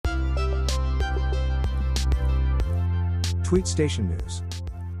Tweet Station News.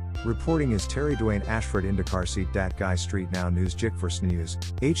 Reporting is Terry Dwayne Ashford IndyCar seat dat guy street now news jik for snooze,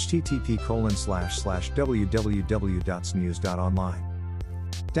 http://www.snooze.online.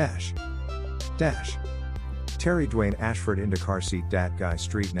 Terry Dwayne Ashford IndyCar seat dat guy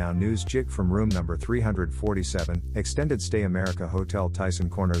street now news jik from room number 347, extended stay America Hotel Tyson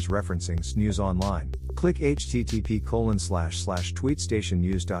Corners referencing snooze online. Click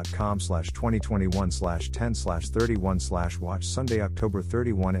http://tweetstationnews.com/2021/10/31/watch Sunday, October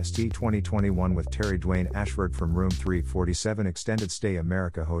 31 ST 2021 with Terry Dwayne Ashford from room 347 extended stay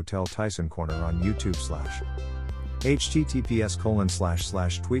America Hotel Tyson Corner on YouTube/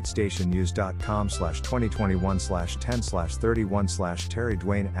 https://tweetstationnews.com/2021/10/31/ Terry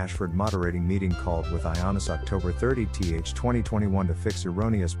Dwayne Ashford moderating meeting called with Ionis October 30 2021 to fix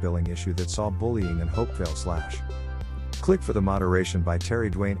erroneous billing issue that saw bullying and hope fail/ Click for the moderation by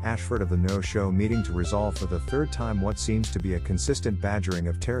Terry Dwayne Ashford of the no-show meeting to resolve for the third time what seems to be a consistent badgering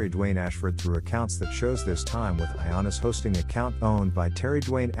of Terry Dwayne Ashford through accounts that shows this time with Ionis hosting account owned by Terry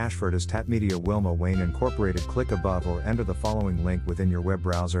Dwayne Ashford as Tatmedia Wilma Wayne Incorporated. Click above or enter the following link within your web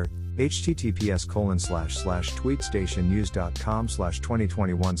browser,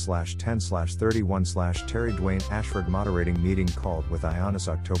 https://tweetstationnews.com/2021/10/31/ Terry Dwayne Ashford moderating meeting called with Ionis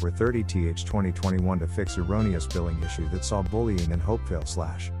October 30 2021 to fix erroneous billing issue that saw bullying and hope fail/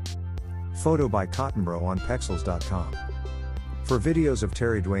 Photo by Cottonbro on Pexels.com. For videos of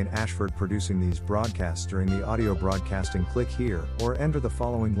Terry Dwayne Ashford producing these broadcasts during the audio broadcasting, click here or enter the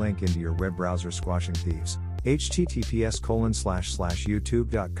following link into your web browser. Squashing Thieves,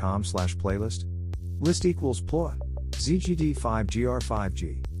 https://youtube.com/playlist list equals ploy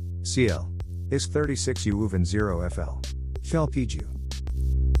zgd5gr5g cl is 36 uven 0 fl felpiju.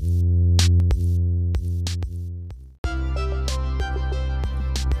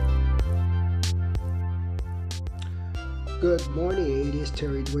 Good morning, it is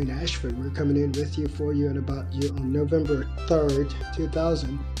Terry Dwayne Ashford. We're coming in with you for you and about you on November 3rd,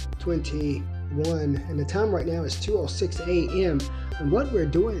 2021. And the time right now is 2:06 a.m. And what we're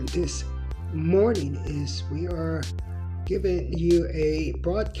doing this morning is we are giving you a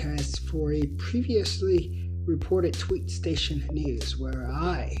broadcast for a previously reported tweet station news where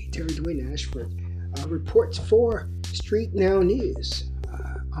I, Terry Dwayne Ashford, reports for Street Now News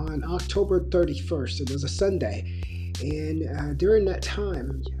on October 31st. It was a Sunday. And during that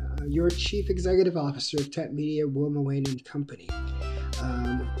time, your Chief Executive Officer of Tatmedia Wilma Wayne and Company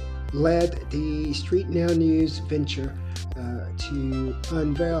led the Street Now News venture to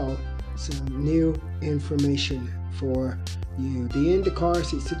unveil some new information for you. The IndyCar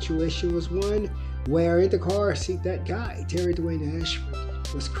seat situation was one where in the car seat that guy, Terry Dwayne Ashford,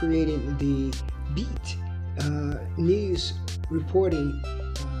 was creating the beat news reporting.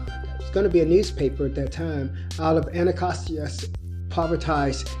 Going to be a newspaper at that time out of Anacastia's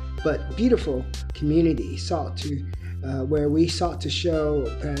povertized but beautiful community where we sought to show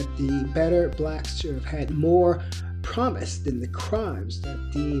that the better blacks should have had more promise than the crimes that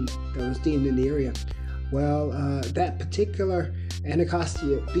was deemed in the area. Well, that particular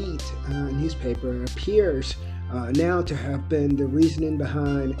Anacostia beat newspaper appears now to have been the reasoning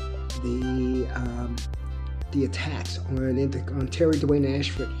behind the attacks on Terry Dwayne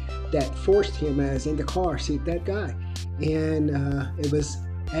Ashford that forced him as in the car seat that guy. And it was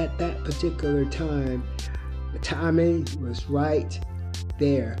at that particular time, the timing was right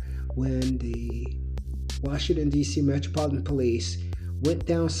there when the Washington D.C. Metropolitan Police went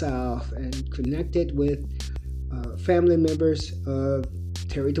down south and connected with family members of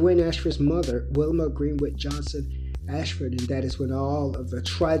Terry Dwayne Ashford's mother, Wilma Greenwood Johnson Ashford, and that is when all of the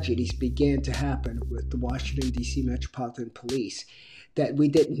tragedies began to happen with the Washington D.C. Metropolitan Police that we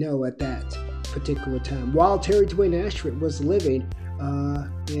didn't know at that particular time. While Terry Dwayne Ashford was living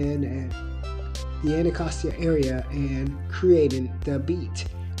in the Anacostia area and creating the Beat,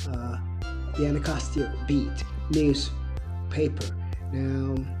 the Anacostia Beat newspaper.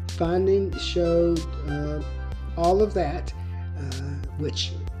 Now, findings showed all of that,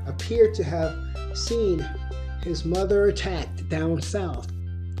 which appeared to have seen his mother attacked down south.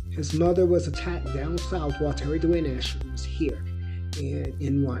 His mother was attacked down south while Terry Dwayne Ashford was here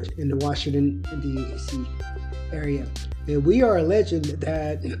in the Washington D.C. area. And we are alleging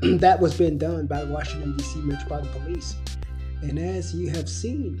that that was being done by the Washington D.C. Metropolitan Police. And as you have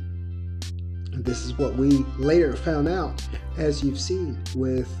seen, this is what we later found out, as you've seen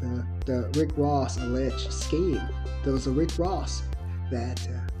with the Rick Ross alleged scheme. There was a Rick Ross that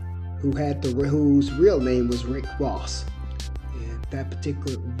whose real name was Rick Ross. And that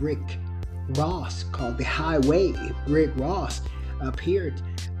particular Rick Ross, called the Highway Rick Ross, appeared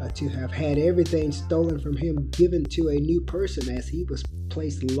to have had everything stolen from him, given to a new person, as he was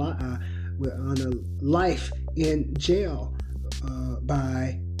placed on a life in jail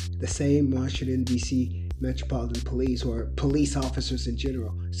by the same Washington, D.C. Metropolitan Police, or police officers in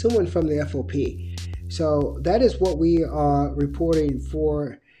general, someone from the FOP. So that is what we are reporting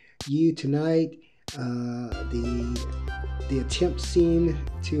for you tonight. The attempt seemed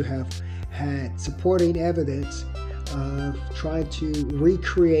to have had supporting evidence of trying to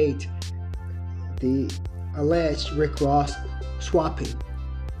recreate the alleged Rick Ross swapping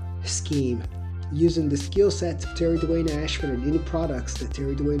scheme using the skill sets of Terry Dwayne Ashford and any products that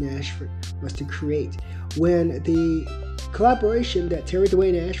Terry Dwayne Ashford was to create. When the collaboration that Terry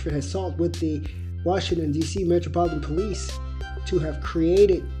Dwayne Ashford has sought with the Washington, D.C. Metropolitan Police to have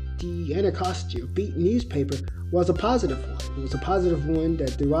created the Anacostia Beat newspaper was a positive one. It was a positive one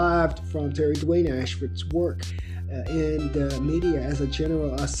that derived from Terry Dwayne Ashford's work in the media as a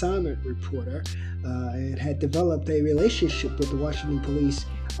general assignment reporter, and had developed a relationship with the Washington police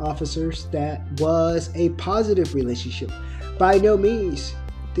officers that was a positive relationship. By no means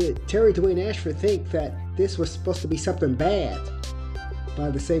did Terry Dwayne Ashford think that this was supposed to be something bad. By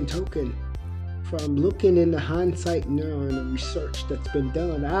the same token, from looking into hindsight now and the research that's been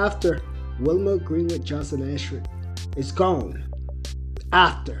done after Wilma Greenwood Johnson Ashford is gone,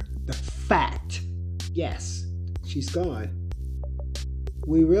 after the fact, yes, she's gone,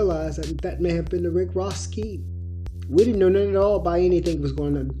 we realize that may have been the Rick Ross scheme. We didn't know nothing at all about anything was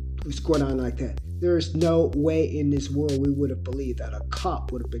going on like that. There is no way in this world we would have believed that a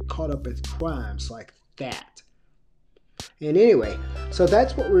cop would have been caught up in crimes like that. And anyway, so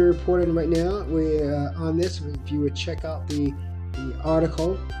that's what we're reporting right now. We on this, if you would check out the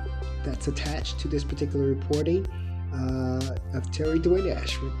article that's attached to this particular reporting of Terry Dwayne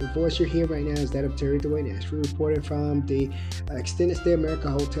Ashford. The voice you're hearing right now is that of Terry Dwayne Ashford, reporting from the Extended Stay America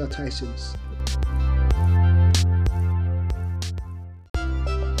Hotel Tysons.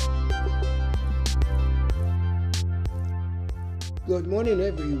 Good morning,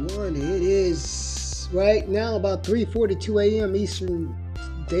 everyone. It is right now about 3:42 a.m. Eastern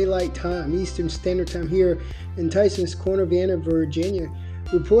Daylight Time, Eastern Standard Time here in Tysons Corner, Vienna, Virginia.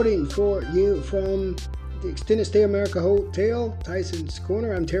 Reporting for you from the Extended Stay America Hotel, Tysons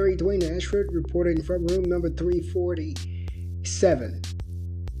Corner. I'm Terry Dwayne Ashford, reporting from room number 347.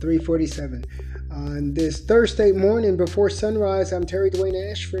 347. On this Thursday morning before sunrise, I'm Terry Dwayne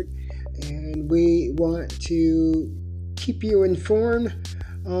Ashford, and we want to keep you informed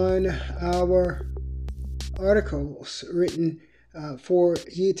on our articles written for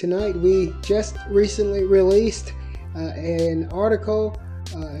you tonight. We just recently released an article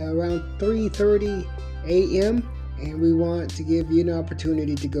around 3:30 a.m. and we want to give you an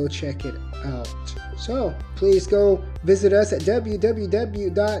opportunity to go check it out. So please go visit us at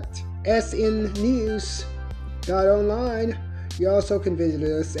www.snnews.online. You also can visit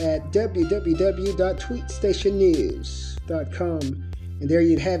us at www.tweetstationnews.com. And there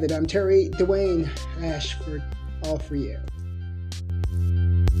you'd have it. I'm Terry Dwayne Ashford, all for you.